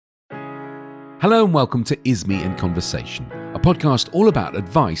Hello and welcome to Isme in Conversation, a podcast all about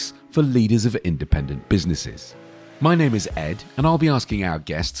advice for leaders of independent businesses. My name is Ed, and I'll be asking our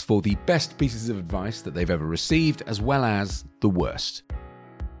guests for the best pieces of advice that they've ever received, as well as the worst.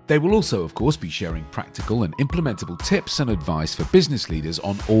 They will also, of course, be sharing practical and implementable tips and advice for business leaders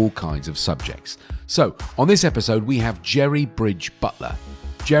on all kinds of subjects. So, on this episode, we have Jerry Bridge Butler.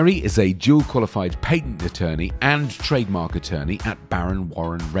 Jerry is a dual-qualified patent attorney and trademark attorney at Baron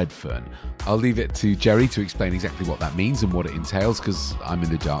Warren Redfern. I'll leave it to Jerry to explain exactly what that means and what it entails, because I'm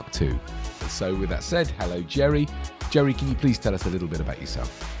in the dark too. So with that said, hello Jerry. Jerry, can you please tell us a little bit about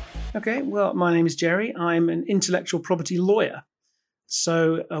yourself? Okay, well, my name is Jerry. I'm an intellectual property lawyer.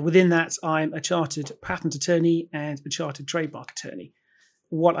 So within that, I'm a chartered patent attorney and a chartered trademark attorney.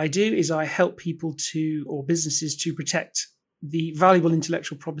 What I do is I help people or businesses to protect the valuable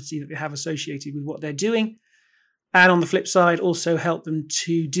intellectual property that they have associated with what they're doing. And on the flip side, also help them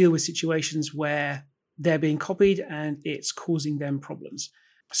to deal with situations where they're being copied and it's causing them problems.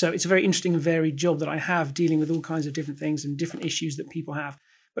 So it's a very interesting and varied job that I have, dealing with all kinds of different things and different issues that people have.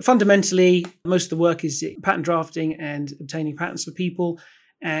 But fundamentally, most of the work is patent drafting and obtaining patents for people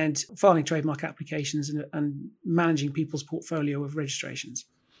and filing trademark applications and managing people's portfolio of registrations.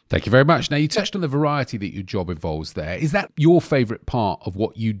 Thank you very much. Now, you touched on the variety that your job involves there. Is that your favourite part of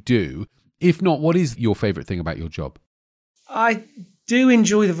what you do? If not, what is your favourite thing about your job? I do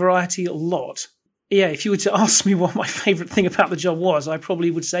enjoy the variety a lot. Yeah, if you were to ask me what my favourite thing about the job was, I probably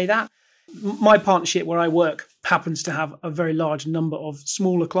would say that. My partnership where I work happens to have a very large number of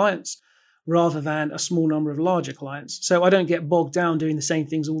smaller clients rather than a small number of larger clients. So I don't get bogged down doing the same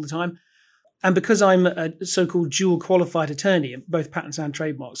things all the time. And because I'm a so-called dual qualified attorney, both patents and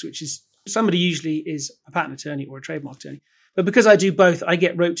trademarks, which is somebody usually is a patent attorney or a trademark attorney. But because I do both, I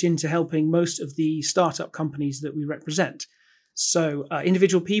get roped into helping most of the startup companies that we represent. So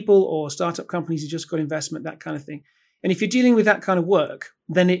individual people or startup companies who just got investment, that kind of thing. And if you're dealing with that kind of work,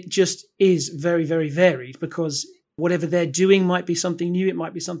 then it just is very, very varied, because whatever they're doing might be something new, it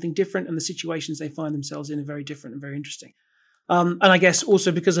might be something different, and the situations they find themselves in are very different and very interesting. And I guess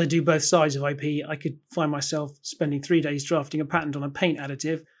also because I do both sides of IP, I could find myself spending 3 days drafting a patent on a paint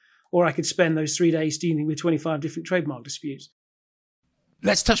additive, or I could spend those 3 days dealing with 25 different trademark disputes.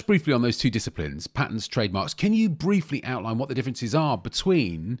 Let's touch briefly on those two disciplines, patents, trademarks. Can you briefly outline what the differences are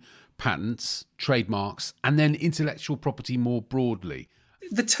between patents, trademarks, and then intellectual property more broadly?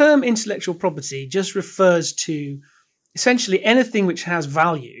 The term intellectual property just refers to essentially anything which has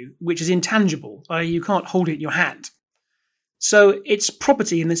value, which is intangible, i.e. you can't hold it in your hand. So it's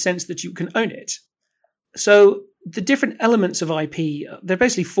property in the sense that you can own it. So the different elements of IP, they're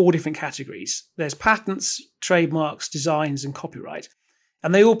basically 4 different categories. There's patents, trademarks, designs, and copyright.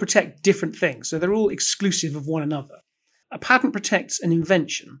 And they all protect different things. So they're all exclusive of one another. A patent protects an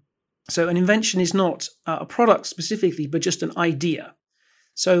invention. So an invention is not a product specifically, but just an idea.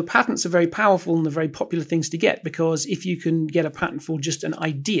 So patents are very powerful and they're very popular things to get, because if you can get a patent for just an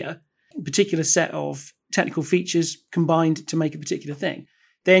idea, a particular set of technical features combined to make a particular thing,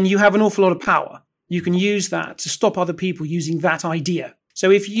 then you have an awful lot of power. You can use that to stop other people using that idea.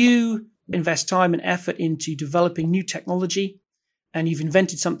 So if you invest time and effort into developing new technology and you've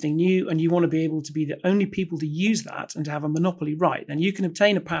invented something new and you want to be able to be the only people to use that and to have a monopoly right, then you can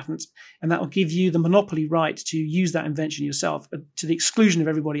obtain a patent and that will give you the monopoly right to use that invention yourself to the exclusion of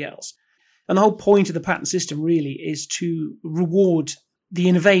everybody else. And the whole point of the patent system really is to reward the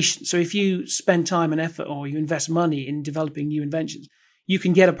innovation. So if you spend time and effort or you invest money in developing new inventions, you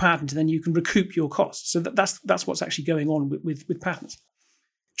can get a patent and then you can recoup your costs. So that's what's actually going on with patents.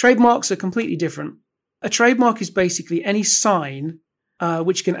 Trademarks are completely different. A trademark is basically any sign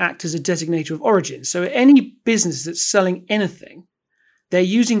which can act as a designator of origin. So any business that's selling anything, they're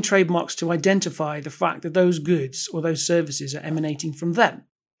using trademarks to identify the fact that those goods or those services are emanating from them.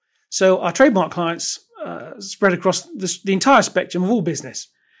 So our trademark clients spread across the entire spectrum of all business,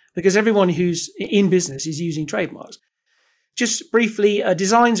 because everyone who's in business is using trademarks. Just briefly,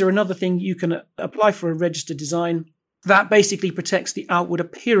 designs are another thing. You can apply for a registered design. That basically protects the outward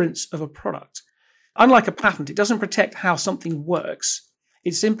appearance of a product. Unlike a patent, it doesn't protect how something works.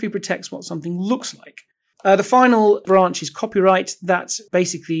 It simply protects what something looks like. The final branch is copyright. That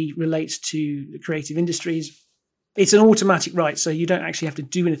basically relates to the creative industries. It's an automatic right, so you don't actually have to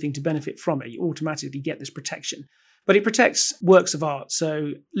do anything to benefit from it. You automatically get this protection. But it protects works of art,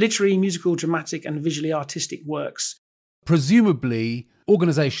 so literary, musical, dramatic, and visually artistic works. Presumably,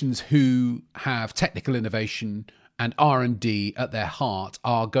 organisations who have technical innovation and R&D at their heart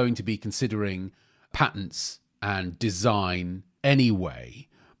are going to be considering patents and design anyway.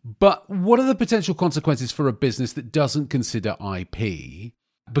 But what are the potential consequences for a business that doesn't consider IP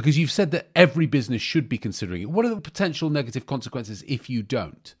Because you've said that every business should be considering it. What are the potential negative consequences if you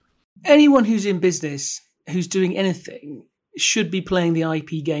don't? Anyone who's in business, who's doing anything, should be playing the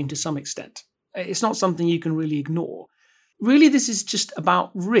IP game to some extent. It's not something you can really ignore. Really, this is just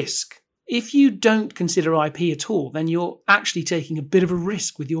about risk. If you don't consider IP at all, then you're actually taking a bit of a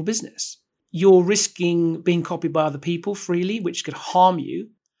risk with your business. You're risking being copied by other people freely, which could harm you.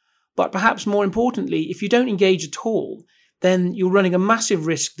 But perhaps more importantly, if you don't engage at all, then you're running a massive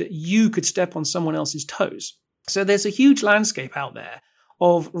risk that you could step on someone else's toes. So there's a huge landscape out there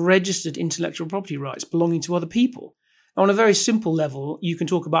of registered intellectual property rights belonging to other people. Now, on a very simple level, you can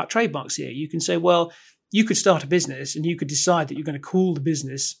talk about trademarks here. You can say, well, you could start a business and you could decide that you're going to call the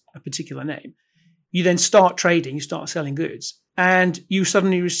business a particular name. You then start trading, you start selling goods, and you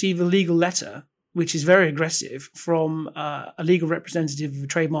suddenly receive a legal letter, which is very aggressive, from a legal representative of a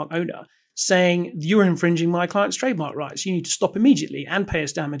trademark owner saying, you're infringing my client's trademark rights. You need to stop immediately and pay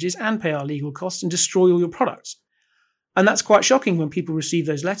us damages and pay our legal costs and destroy all your products. And that's quite shocking when people receive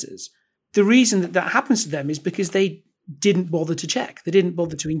those letters. The reason that that happens to them is because they didn't bother to check. They didn't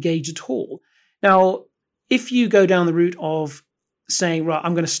bother to engage at all. Now, if you go down the route of saying, right,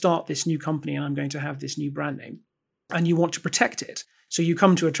 I'm going to start this new company and I'm going to have this new brand name, and you want to protect it, so you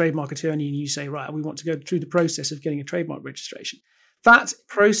come to a trademark attorney and you say, right, we want to go through the process of getting a trademark registration. That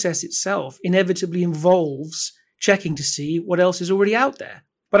process itself inevitably involves checking to see what else is already out there.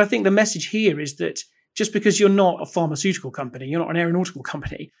 But I think the message here is that just because you're not a pharmaceutical company, you're not an aeronautical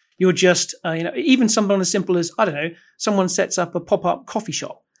company, you're just, even someone as simple as, I don't know, someone sets up a pop-up coffee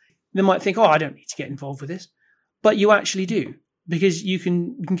shop. They might think, oh, I don't need to get involved with this. But you actually do, because you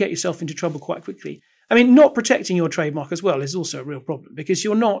can get yourself into trouble quite quickly. I mean, not protecting your trademark as well is also a real problem, because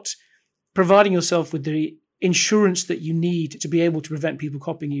you're not providing yourself with the insurance that you need to be able to prevent people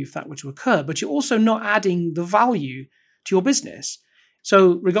copying you if that were to occur, but you're also not adding the value to your business.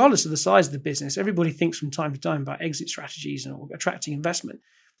 So regardless of the size of the business, everybody thinks from time to time about exit strategies and attracting investment.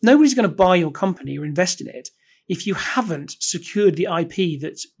 Nobody's going to buy your company or invest in it if you haven't secured the IP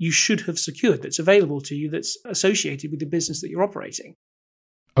that you should have secured, that's available to you, that's associated with the business that you're operating.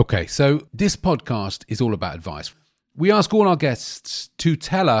 Okay, so this podcast is all about advice. We ask all our guests to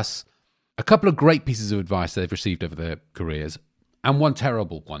tell us a couple of great pieces of advice they've received over their careers and one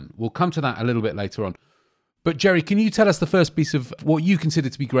terrible one. We'll come to that a little bit later on. But Jerry, can you tell us the first piece of what you consider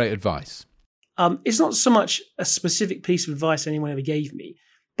to be great advice? It's not so much a specific piece of advice anyone ever gave me,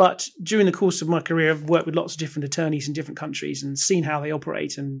 but during the course of my career, I've worked with lots of different attorneys in different countries and seen how they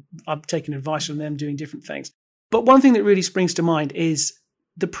operate, and I've taken advice from them doing different things. But one thing that really springs to mind is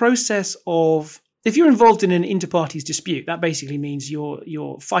the process of, if you're involved in an inter-parties dispute, that basically means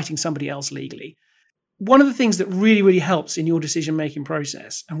you're fighting somebody else legally. One of the things that really, really helps in your decision-making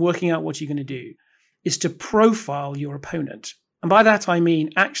process and working out what you're going to do is to profile your opponent. And by that, I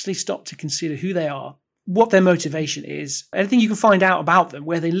mean actually stop to consider who they are, what their motivation is, anything you can find out about them,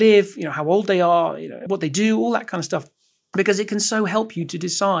 where they live, how old they are, what they do, all that kind of stuff, because it can so help you to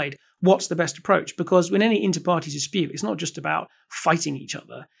decide what's the best approach. Because when any inter-parties dispute, it's not just about fighting each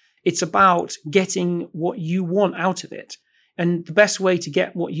other. It's about getting what you want out of it. And the best way to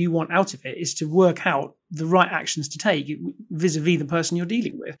get what you want out of it is to work out the right actions to take vis-a-vis the person you're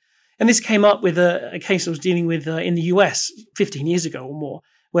dealing with. And this came up with a case I was dealing with in the US 15 years ago or more,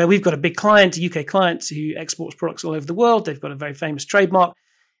 where we've got a big client, a UK client who exports products all over the world. They've got a very famous trademark.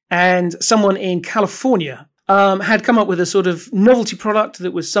 And someone in California had come up with a sort of novelty product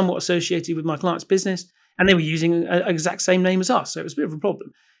that was somewhat associated with my client's business. And they were using an exact same name as us. So it was a bit of a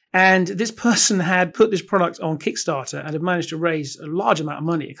problem. And this person had put this product on Kickstarter and had managed to raise a large amount of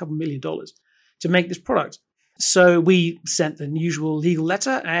money, $2 million, to make this product. So we sent the usual legal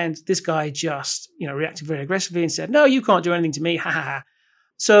letter, and this guy just, reacted very aggressively and said, no, you can't do anything to me, ha ha ha.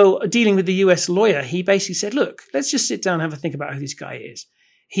 So dealing with the US lawyer, he basically said, look, let's just sit down and have a think about who this guy is.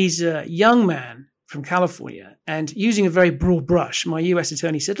 He's a young man from California, and using a very broad brush, my US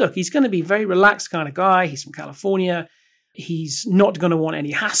attorney said, look, he's going to be a very relaxed kind of guy. He's from California. He's not going to want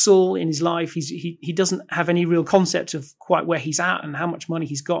any hassle in his life. He doesn't have any real concept of quite where he's at and how much money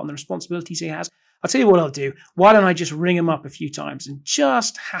he's got and the responsibilities he has. I'll tell you what I'll do. Why don't I just ring him up a few times and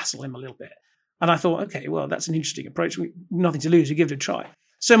just hassle him a little bit? And I thought, okay, well, that's an interesting approach. Nothing to lose. We give it a try.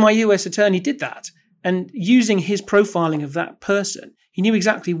 So my US attorney did that. And using his profiling of that person, he knew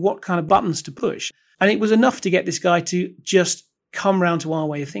exactly what kind of buttons to push. And it was enough to get this guy to just come round to our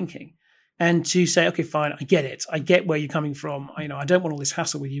way of thinking and to say, okay, fine, I get it. I get where you're coming from. I don't want all this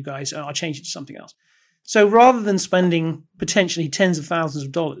hassle with you guys. I'll change it to something else. So rather than spending potentially tens of thousands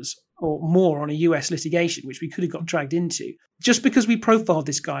of dollars or more on a US litigation, which we could have got dragged into. Just because we profiled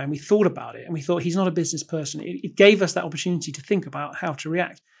this guy and we thought about it and we thought he's not a business person, it gave us that opportunity to think about how to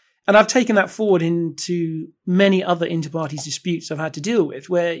react. And I've taken that forward into many other inter-parties disputes I've had to deal with,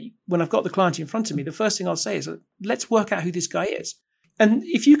 where when I've got the client in front of me, the first thing I'll say is, let's work out who this guy is. And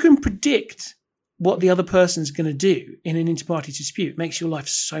if you can predict what the other person's going to do in an inter-parties dispute, it makes your life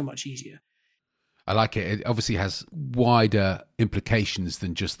so much easier. I like it. It obviously has wider implications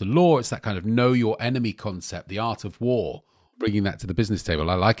than just the law. It's that kind of know your enemy concept, the art of war, bringing that to the business table.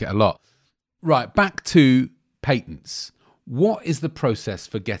 I like it a lot. Right, back to patents. What is the process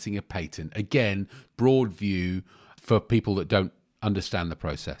for getting a patent? Again, broad view for people that don't understand the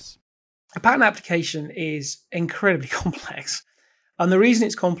process. A patent application is incredibly complex. And the reason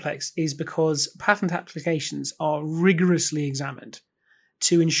it's complex is because patent applications are rigorously examined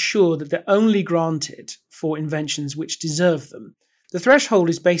to ensure that they're only granted for inventions which deserve them. The threshold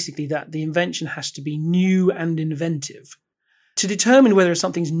is basically that the invention has to be new and inventive. To determine whether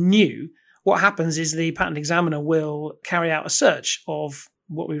something's new, what happens is the patent examiner will carry out a search of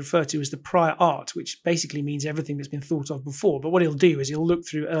what we refer to as the prior art, which basically means everything that's been thought of before. But what he'll do is he'll look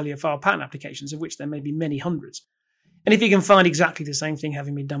through earlier filed patent applications, of which there may be many hundreds. And if he can find exactly the same thing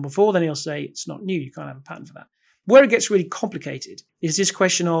having been done before, then he'll say it's not new, you can't have a patent for that. Where it gets really complicated is this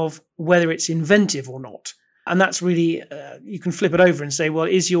question of whether it's inventive or not. And that's really, you can flip it over and say, well,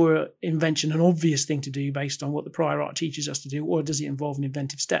 is your invention an obvious thing to do based on what the prior art teaches us to do, or does it involve an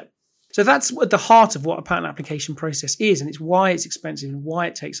inventive step? So that's at the heart of what a patent application process is, and it's why it's expensive and why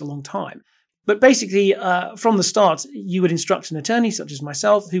it takes a long time. But basically, from the start, you would instruct an attorney, such as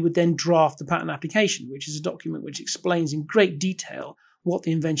myself, who would then draft the patent application, which is a document which explains in great detail what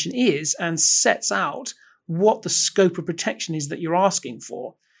the invention is and sets out what the scope of protection is that you're asking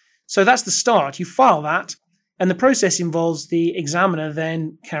for. So that's the start. You file that, and the process involves the examiner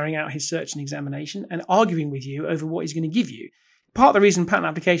then carrying out his search and examination and arguing with you over what he's going to give you. Part of the reason patent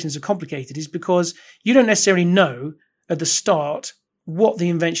applications are complicated is because you don't necessarily know at the start what the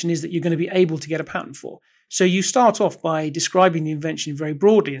invention is that you're going to be able to get a patent for. So you start off by describing the invention very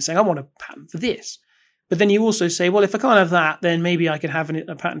broadly and saying, I want a patent for this. But then you also say, well, if I can't have that, then maybe I could have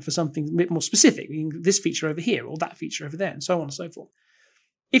a patent for something a bit more specific, this feature over here or that feature over there, and so on and so forth.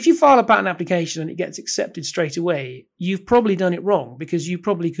 If you file a patent application and it gets accepted straight away, you've probably done it wrong because you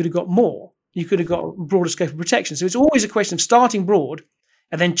probably could have got more. You could have got a broader scope of protection. So it's always a question of starting broad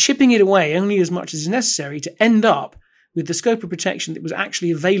and then chipping it away only as much as is necessary to end up with the scope of protection that was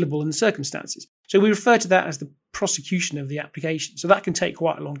actually available in the circumstances. So we refer to that as the prosecution of the application. So that can take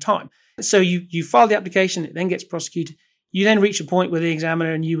quite a long time. So you file the application, it then gets prosecuted. You then reach a point where the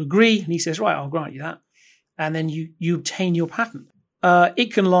examiner and you agree, and he says, right, I'll grant you that. And then you obtain your patent.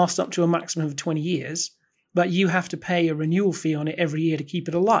 It can last up to a maximum of 20 years, but you have to pay a renewal fee on it every year to keep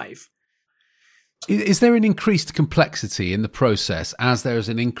it alive. Is there an increased complexity in the process as there is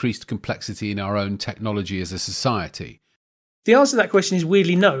an increased complexity in our own technology as a society? The answer to that question is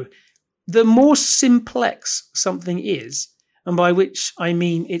weirdly no. The more simplex something is, and by which I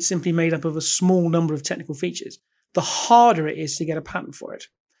mean it's simply made up of a small number of technical features, the harder it is to get a patent for it.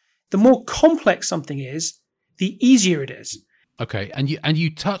 The more complex something is, the easier it is. Okay, and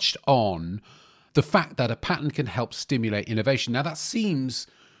you touched on the fact that a patent can help stimulate innovation. Now that seems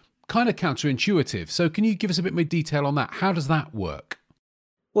kind of counterintuitive. So can you give us a bit more detail on that? How does that work?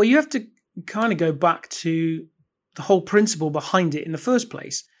 Well, you have to kind of go back to the whole principle behind it in the first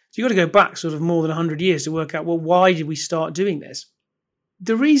place. So you've got to go back sort of more than 100 years to work out, well, why did we start doing this?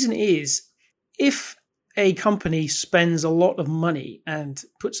 The reason is, if a company spends a lot of money and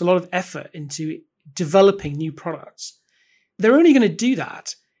puts a lot of effort into developing new products, they're only going to do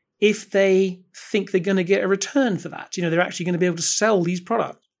that if they think they're going to get a return for that. They're actually going to be able to sell these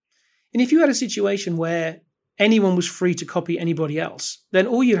products. And if you had a situation where anyone was free to copy anybody else, then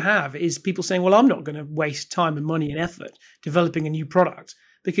all you have is people saying, well, I'm not going to waste time and money and effort developing a new product,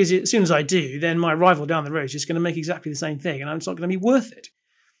 because as soon as I do, then my rival down the road is just going to make exactly the same thing and it's not going to be worth it.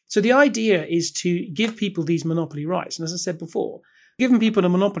 So the idea is to give people these monopoly rights. And as I said before, giving people a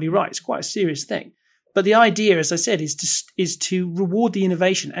monopoly right is quite a serious thing. But the idea, as I said, is to reward the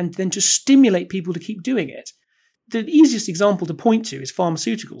innovation and then to stimulate people to keep doing it. The easiest example to point to is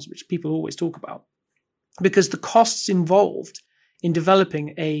pharmaceuticals, which people always talk about, because the costs involved in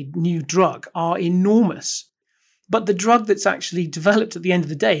developing a new drug are enormous. But the drug that's actually developed at the end of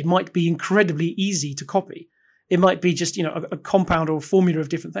the day might be incredibly easy to copy. It might be just, a compound or a formula of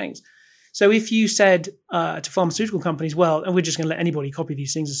different things. So if you said to pharmaceutical companies, well, and we're just going to let anybody copy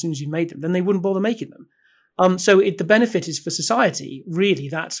these things as soon as you've made them, then they wouldn't bother making them. The benefit is for society, really,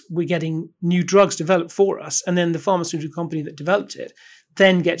 that we're getting new drugs developed for us, and then the pharmaceutical company that developed it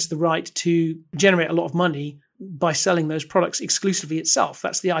then gets the right to generate a lot of money by selling those products exclusively itself.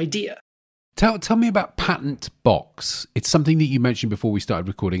 That's the idea. Tell me about Patent Box. It's something that you mentioned before we started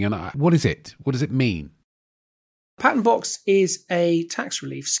recording. And what is it? What does it mean? Patent Box is a tax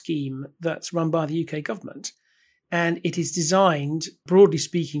relief scheme that's run by the UK government. And it is designed, broadly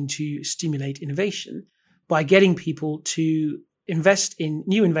speaking, to stimulate innovation by getting people to invest in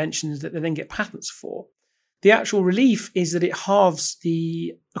new inventions that they then get patents for. The actual relief is that it halves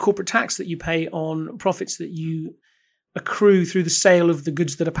the corporate tax that you pay on profits that you accrue through the sale of the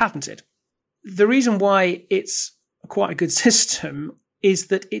goods that are patented. The reason why it's quite a good system is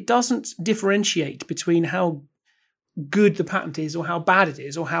that it doesn't differentiate between how good the patent is or how bad it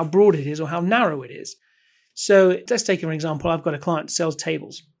is or how broad it is or how narrow it is. So let's take an example. I've got a client who sells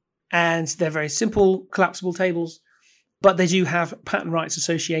tables, and they're very simple, collapsible tables, but they do have patent rights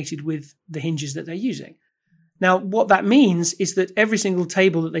associated with the hinges that they're using. Now, what that means is that every single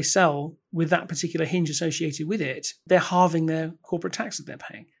table that they sell with that particular hinge associated with it, they're halving their corporate tax that they're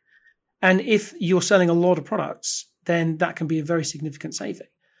paying. And if you're selling a lot of products, then that can be a very significant saving.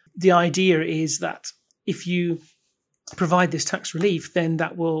 The idea is that if you provide this tax relief, then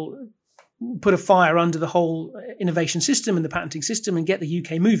that will put a fire under the whole innovation system and the patenting system and get the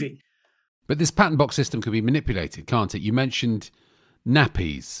UK moving. But this patent box system could be manipulated, can't it? You mentioned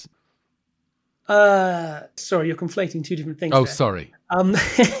nappies. Sorry, you're conflating two different things. Oh, there. sorry.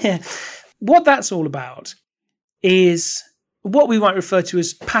 What that's all about is what we might refer to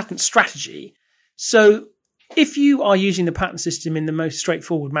as patent strategy. So if you are using the patent system in the most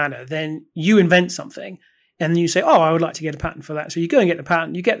straightforward manner, then you invent something and then you say, I would like to get a patent for that. So you go and get the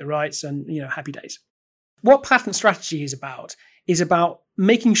patent, you get the rights, and, happy days. What patent strategy is about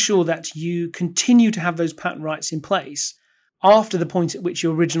making sure that you continue to have those patent rights in place after the point at which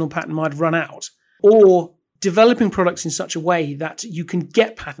your original patent might have run out, or developing products in such a way that you can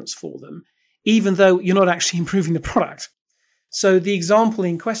get patents for them, even though you're not actually improving the product. So the example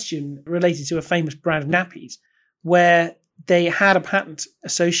in question related to a famous brand of nappies, where they had a patent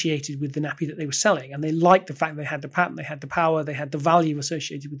associated with the nappy that they were selling, and they liked the fact they had the patent, they had the power, they had the value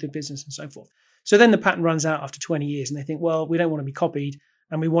associated with the business and so forth. So then the patent runs out after 20 years and they think, well, we don't want to be copied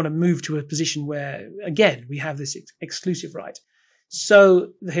and we want to move to a position where, again, we have this exclusive right.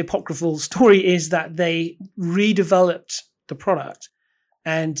 So the hypocritical story is that they redeveloped the product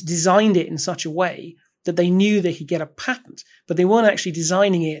and designed it in such a way that they knew they could get a patent, but they weren't actually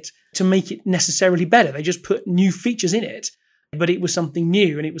designing it to make it necessarily better. They just put new features in it, but it was something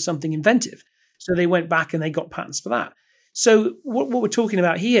new and it was something inventive. So they went back and they got patents for that. So what we're talking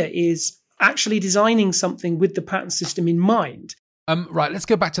about here is actually designing something with the patent system in mind. Right, let's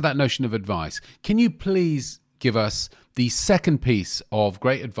go back to that notion of advice. Can you please give us the second piece of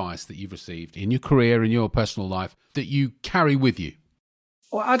great advice that you've received in your career, in your personal life, that you carry with you?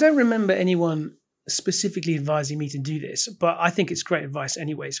 Well, I don't remember anyone specifically advising me to do this, but I think it's great advice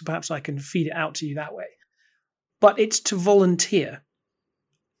anyway, so perhaps I can feed it out to you that way. But it's to volunteer.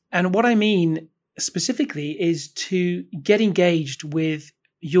 And what I mean specifically is to get engaged with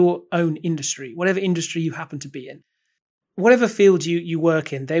your own industry, whatever industry you happen to be in. Whatever field you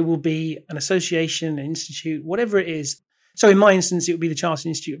work in, there will be an association, an institute, whatever it is. So in my instance, it would be the Chartered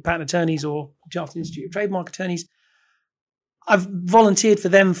Institute of Patent Attorneys or Chartered Institute of Trademark Attorneys. I've volunteered for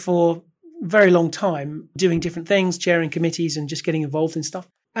them for a very long time, doing different things, chairing committees and just getting involved in stuff.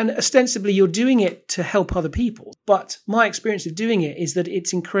 And ostensibly, you're doing it to help other people. But my experience of doing it is that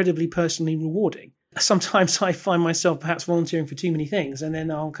it's incredibly personally rewarding. Sometimes I find myself perhaps volunteering for too many things, and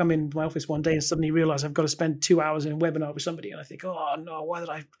then I'll come into my office one day and suddenly realize I've got to spend 2 hours in a webinar with somebody, and I think, oh no, why did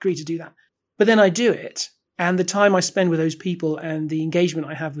I agree to do that? But then I do it, and the time I spend with those people and the engagement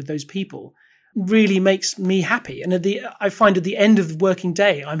I have with those people really makes me happy. And I find at the end of the working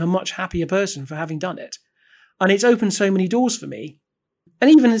day, I'm a much happier person for having done it. And it's opened so many doors for me. And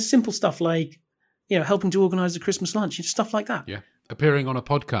even as simple stuff like, helping to organize a Christmas lunch, stuff like that. Yeah, appearing on a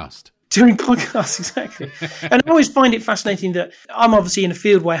podcast. Doing podcasts, exactly. And I always find it fascinating that I'm obviously in a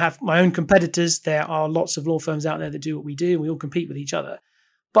field where I have my own competitors. There are lots of law firms out there that do what we do. We all compete with each other.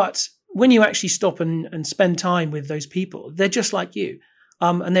 But when you actually stop and spend time with those people, they're just like you.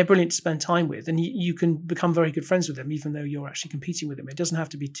 And they're brilliant to spend time with. And you can become very good friends with them, even though you're actually competing with them. It doesn't have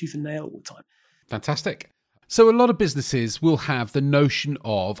to be tooth and nail all the time. Fantastic. So a lot of businesses will have the notion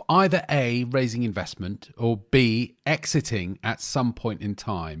of either A, raising investment, or B, exiting at some point in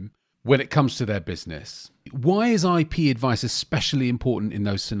time when it comes to their business. Why is IP advice especially important in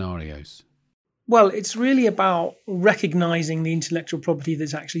those scenarios? Well, it's really about recognizing the intellectual property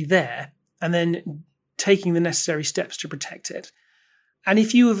that's actually there and then taking the necessary steps to protect it. And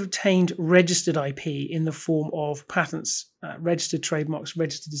if you have obtained registered IP in the form of patents, registered trademarks,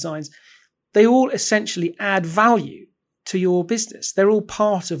 registered designs, they all essentially add value to your business. They're all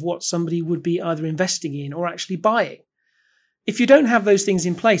part of what somebody would be either investing in or actually buying. If you don't have those things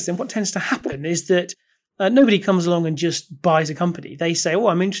in place, then what tends to happen is that nobody comes along and just buys a company. They say, oh,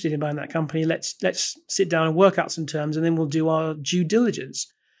 I'm interested in buying that company. Let's sit down and work out some terms, and then we'll do our due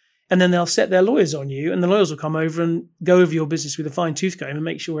diligence. And then they'll set their lawyers on you, and the lawyers will come over and go over your business with a fine-tooth comb and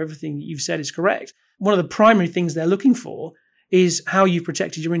make sure everything you've said is correct. One of the primary things they're looking for is how you've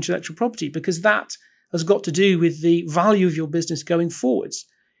protected your intellectual property, because that has got to do with the value of your business going forwards.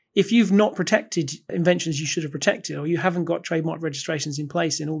 If you've not protected inventions you should have protected, or you haven't got trademark registrations in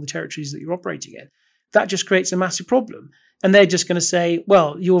place in all the territories that you're operating in, that just creates a massive problem. And they're just going to say,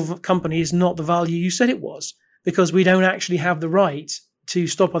 well, your company is not the value you said it was, because we don't actually have the right to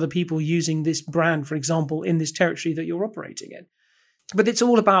stop other people using this brand, for example, in this territory that you're operating in. But it's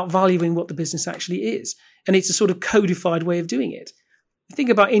all about valuing what the business actually is. And it's a sort of codified way of doing it. Think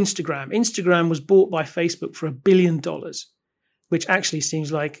about Instagram. Instagram was bought by Facebook for $1 billion, which actually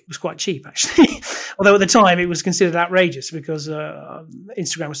seems like it was quite cheap, actually. Although at the time it was considered outrageous because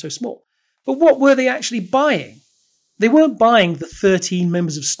Instagram was so small. But what were they actually buying? They weren't buying the 13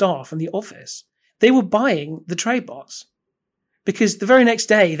 members of staff in the office. They were buying the trademarks. Because the very next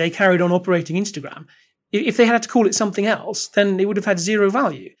day they carried on operating Instagram. If they had to call it something else, then it would have had zero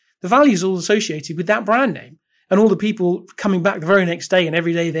value. The value is all associated with that brand name and all the people coming back the very next day and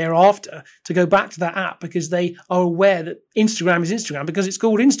every day thereafter to go back to that app because they are aware that Instagram is Instagram because it's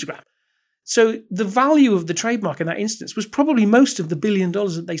called Instagram. So the value of the trademark in that instance was probably most of the $1 billion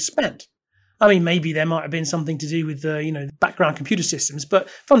that they spent. I mean, maybe there might have been something to do with background computer systems, but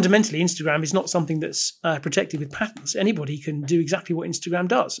fundamentally, Instagram is not something that's protected with patents. Anybody can do exactly what Instagram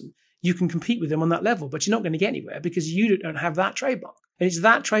does, and you can compete with them on that level, but you're not going to get anywhere because you don't have that trademark. And it's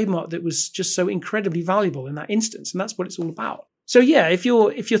that trademark that was just so incredibly valuable in that instance, and that's what it's all about. So yeah, if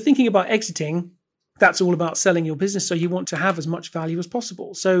you're thinking about exiting, that's all about selling your business. So you want to have as much value as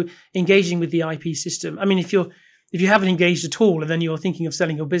possible. So engaging with the IP system. I mean, if you haven't engaged at all and then you're thinking of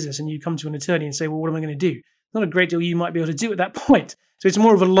selling your business and you come to an attorney and say, well, what am I going to do? Not a great deal you might be able to do at that point. So it's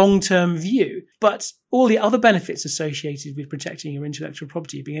more of a long-term view. But all the other benefits associated with protecting your intellectual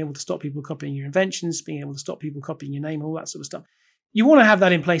property, being able to stop people copying your inventions, being able to stop people copying your name, all that sort of stuff, you want to have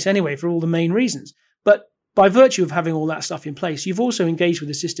that in place anyway for all the main reasons. But by virtue of having all that stuff in place, you've also engaged with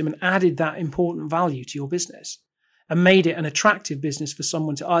the system and added that important value to your business and made it an attractive business for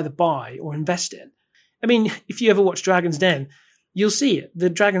someone to either buy or invest in. I mean, if you ever watch Dragon's Den, you'll see it. The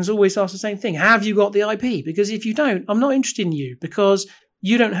dragons always ask the same thing. Have you got the IP? Because if you don't, I'm not interested in you because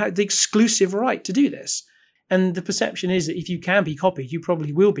you don't have the exclusive right to do this. And the perception is that if you can be copied, you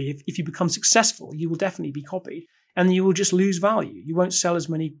probably will be. If you become successful, you will definitely be copied and you will just lose value. You won't sell as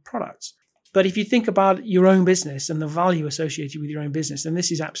many products. But if you think about your own business and the value associated with your own business, then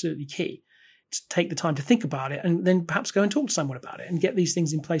this is absolutely key. To take the time to think about it and then perhaps go and talk to someone about it and get these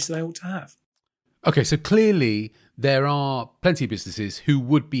things in place that I ought to have. Okay, so clearly there are plenty of businesses who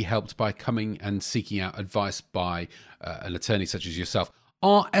would be helped by coming and seeking out advice by an attorney such as yourself.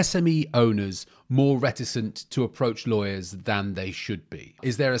 Are SME owners more reticent to approach lawyers than they should be?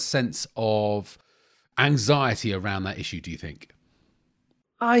 Is there a sense of anxiety around that issue, do you think?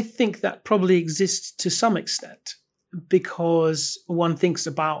 I think that probably exists to some extent because one thinks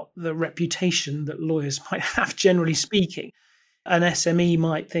about the reputation that lawyers might have, generally speaking. An SME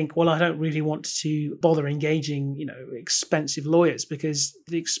might think, well, I don't really want to bother engaging, expensive lawyers because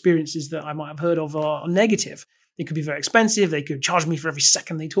the experiences that I might have heard of are negative. It could be very expensive. They could charge me for every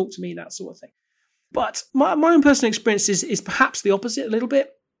second they talk to me, that sort of thing. But my own personal experience is perhaps the opposite a little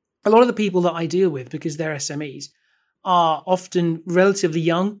bit. A lot of the people that I deal with, because they're SMEs, are often relatively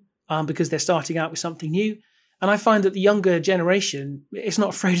young because they're starting out with something new. And I find that the younger generation is not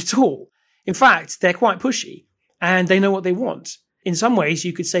afraid at all. In fact, they're quite pushy and they know what they want. In some ways,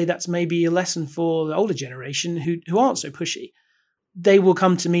 you could say that's maybe a lesson for the older generation who aren't so pushy. They will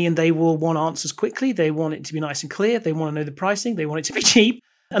come to me and they will want answers quickly. They want it to be nice and clear. They want to know the pricing. They want it to be cheap.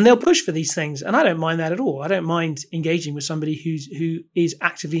 And they'll push for these things. And I don't mind that at all. I don't mind engaging with somebody who is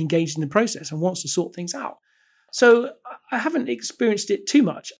actively engaged in the process and wants to sort things out. So I haven't experienced it too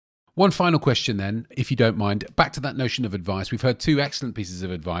much. One final question then, if you don't mind. Back to that notion of advice. We've heard two excellent pieces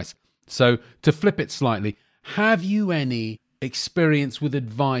of advice. So to flip it slightly, have you any experience with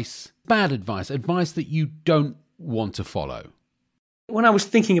advice, bad advice that you don't want to follow? When I was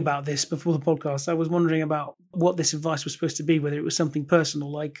thinking about this before the podcast, I was wondering about what this advice was supposed to be, whether it was something personal,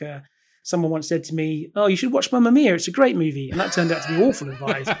 like Someone once said to me, "Oh, you should watch Mamma Mia. It's a great movie." And that turned out to be awful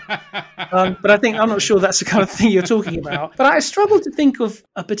advice. But I'm not sure that's the kind of thing you're talking about. But I struggled to think of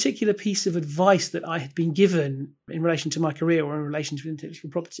a particular piece of advice that I had been given in relation to my career or in relation to intellectual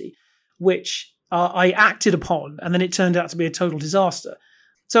property, which I acted upon, and then it turned out to be a total disaster.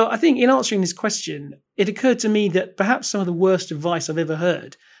 So I think in answering this question, it occurred to me that perhaps some of the worst advice I've ever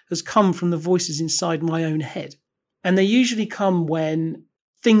heard has come from the voices inside my own head. And they usually come when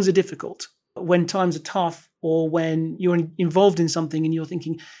things are difficult, when times are tough, or when you're involved in something and you're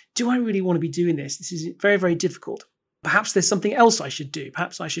thinking, do I really want to be doing this? This is very, very difficult. Perhaps there's something else I should do.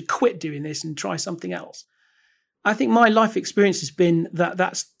 Perhaps I should quit doing this and try something else. I think my life experience has been that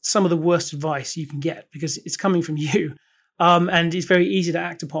that's some of the worst advice you can get because it's coming from you, and it's very easy to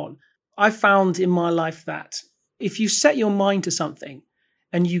act upon. I found in my life that if you set your mind to something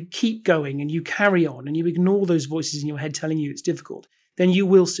and you keep going and you carry on and you ignore those voices in your head telling you it's difficult, then you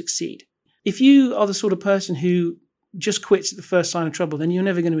will succeed. If you are the sort of person who just quits at the first sign of trouble, then you're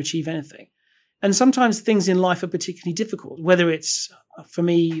never going to achieve anything. And sometimes things in life are particularly difficult, whether it's, for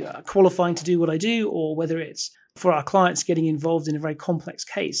me, qualifying to do what I do, or whether it's for our clients getting involved in a very complex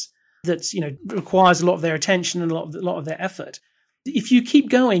case that requires a lot of their attention and a lot of their effort. If you keep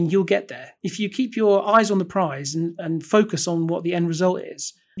going, you'll get there. If you keep your eyes on the prize and focus on what the end result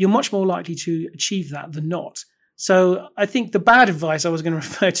is, you're much more likely to achieve that than not. So I think the bad advice I was going to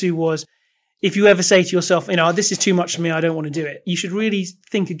refer to was, if you ever say to yourself, this is too much for me, I don't want to do it, you should really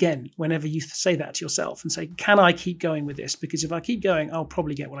think again whenever you say that to yourself and say, can I keep going with this? Because if I keep going, I'll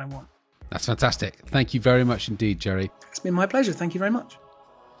probably get what I want. That's fantastic. Thank you very much indeed, Jerry. It's been my pleasure. Thank you very much.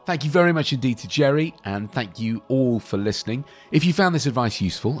 Thank you very much indeed to Jerry, and thank you all for listening. If you found this advice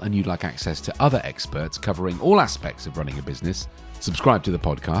useful and you'd like access to other experts covering all aspects of running a business, subscribe to the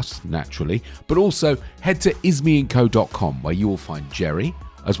podcast, naturally, but also head to ismeandco.com where you will find Jerry,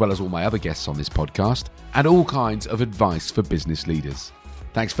 as well as all my other guests on this podcast, and all kinds of advice for business leaders.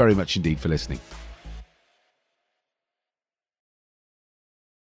 Thanks very much indeed for listening.